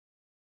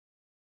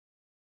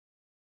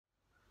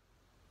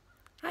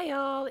Hi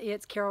y'all,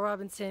 it's Carol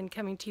Robinson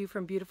coming to you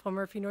from beautiful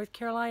Murphy, North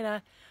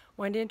Carolina.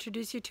 Wanted to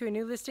introduce you to a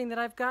new listing that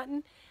I've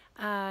gotten.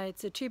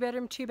 It's a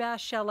 2-bedroom,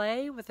 2-bath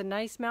chalet with a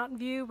nice mountain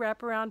view,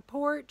 wraparound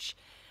porch,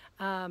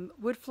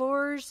 wood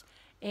floors,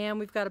 and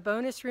we've got a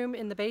bonus room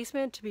in the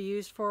basement to be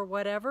used for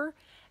whatever,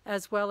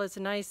 as well as a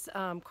nice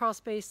crawl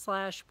space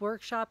 /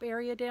 workshop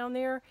area down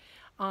there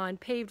on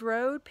paved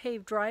road,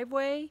 paved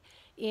driveway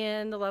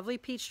in the lovely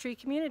Peachtree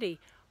community,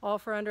 all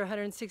for under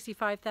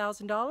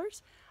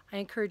 $165,000. I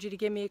encourage you to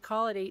give me a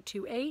call at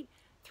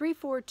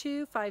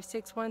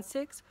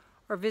 828-342-5616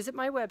 or visit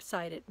my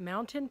website at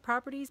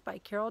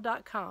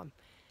mountainpropertiesbycarol.com.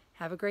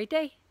 Have a great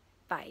day.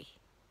 Bye.